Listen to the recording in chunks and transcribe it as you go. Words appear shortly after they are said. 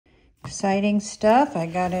Exciting stuff. I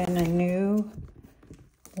got in a new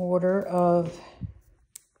order of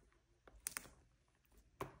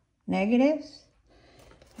negatives.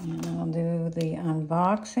 And I'll do the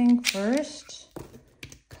unboxing first,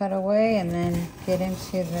 cut away, and then get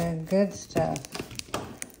into the good stuff.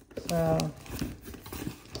 So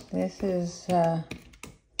this is, there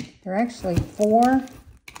are actually 4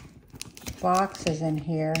 boxes in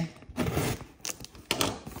here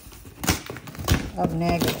of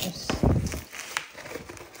negatives. So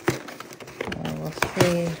we'll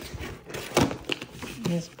see.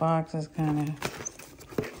 This box is kind of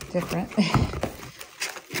different.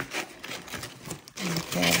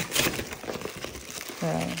 Okay, so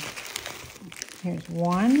here's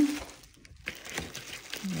 1,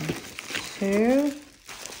 here's 2,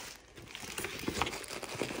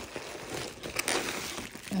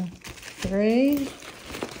 and 3,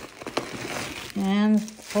 and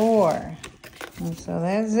 4. And so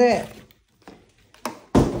that's it.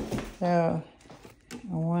 So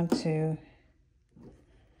I want to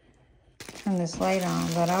turn this light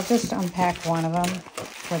on, but I'll just unpack one of them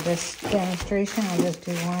for this demonstration. I'll just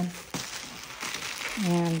do one.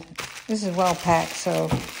 And this is well packed, so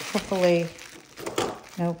hopefully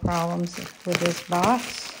no problems with this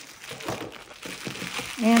box.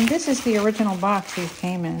 And this is the original box these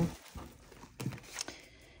came in.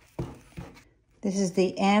 This is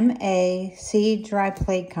the MAC Dry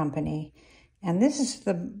Plate Company. And this is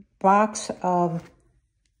the box of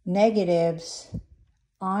negatives,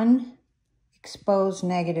 unexposed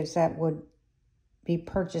negatives that would be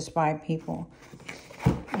purchased by people.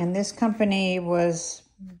 And this company was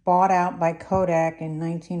bought out by Kodak in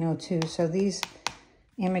 1902. So these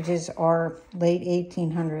images are late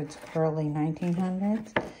 1800s, early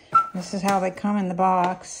 1900s. This is how they come in the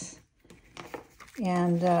box.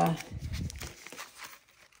 And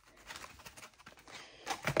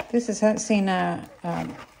this has seen a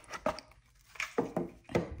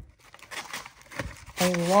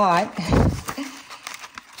lot.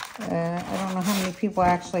 I don't know how many people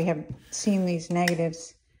actually have seen these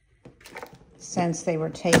negatives since they were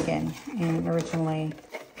taken and originally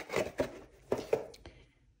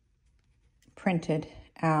printed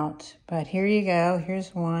out. But here you go.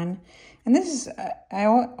 Here's one. And this is, I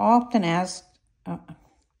often asked,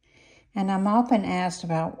 and I'm often asked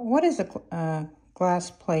about, what is a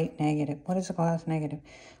glass plate negative? What is a glass negative?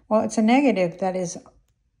 Well, it's a negative that is,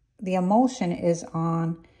 the emulsion is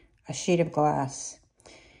on a sheet of glass.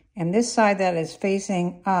 And this side that is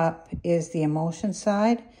facing up is the emulsion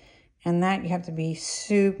side. And that you have to be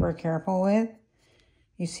super careful with.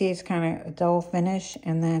 You see it's kind of a dull finish.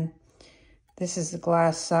 And then this is the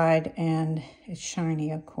glass side, and it's shiny,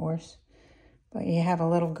 of course. But you have a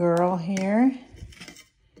little girl here,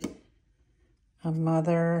 a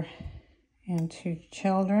mother and 2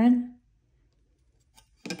 children.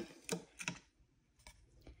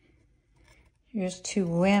 Here's 2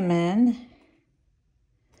 women.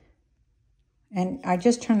 And I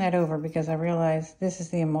just turned that over because I realized this is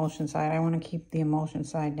the emulsion side. I want to keep the emulsion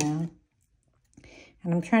side down.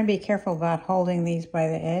 And I'm trying to be careful about holding these by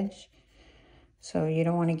the edge. So you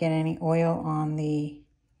don't want to get any oil on the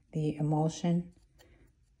emulsion.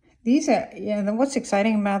 These are, what's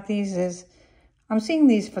exciting about these is I'm seeing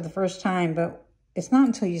these for the first time, but it's not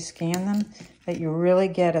until you scan them that you really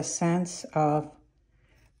get a sense of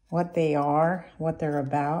what they are, what they're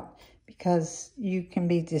about, because you can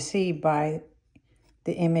be deceived by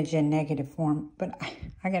the image in negative form. But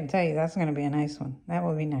I gotta tell you, that's gonna be a nice one. That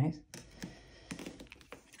will be nice.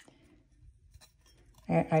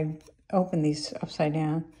 I opened these upside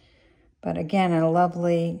down, but again, a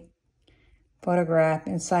lovely photograph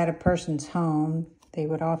inside a person's home. They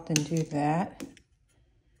would often do that.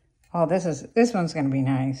 Oh, this one's gonna be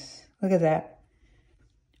nice. Look at that.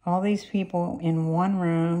 All these people in one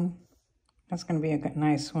room. That's gonna be a good,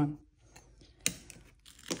 nice one.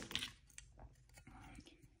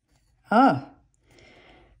 Oh,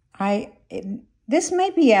 this may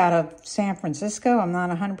be out of San Francisco. I'm not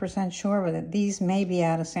 100% sure, but these may be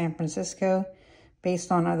out of San Francisco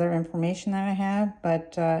based on other information that I have.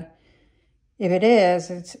 But if it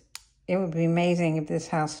is, it would be amazing if this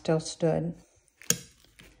house still stood.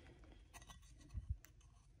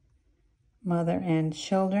 Mother and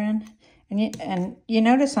children. And you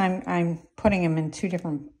notice I'm putting them in 2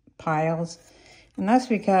 different piles. And that's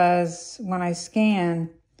because when I scan,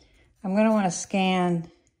 I'm going to want to scan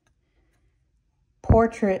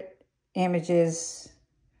portrait images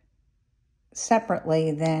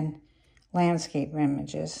separately than landscape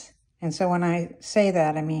images. And so when I say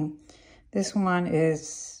that, I mean, this one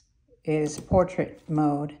is portrait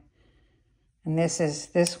mode. And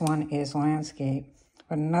this one is landscape.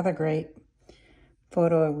 but another great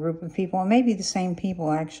photo group of people, and maybe the same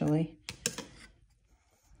people actually.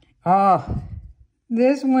 Oh,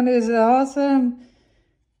 this one is awesome.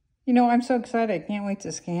 You know, I'm so excited. I can't wait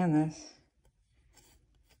to scan this.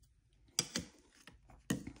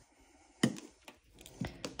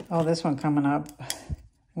 Oh, this one coming up. I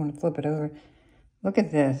want to flip it over. Look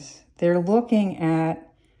at this. They're looking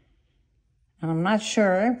at, and I'm not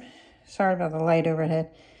sure, sorry about the light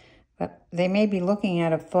overhead, but they may be looking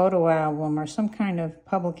at a photo album or some kind of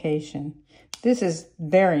publication. This is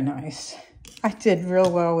very nice. I did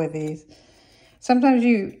real well with these. Sometimes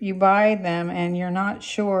you buy them and you're not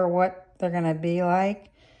sure what they're going to be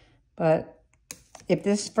like, but if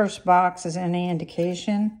this first box is any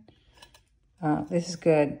indication, this is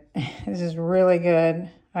good. This is really good.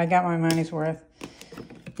 I got my money's worth.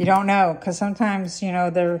 You don't know, because sometimes, you know,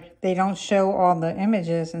 they don't show all the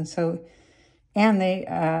images, and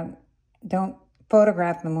they don't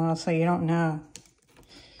photograph them well, so you don't know.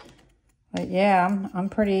 But yeah, I'm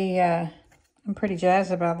pretty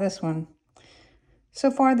jazzed about this one.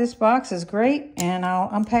 So far, this box is great, and I'll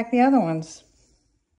unpack the other ones.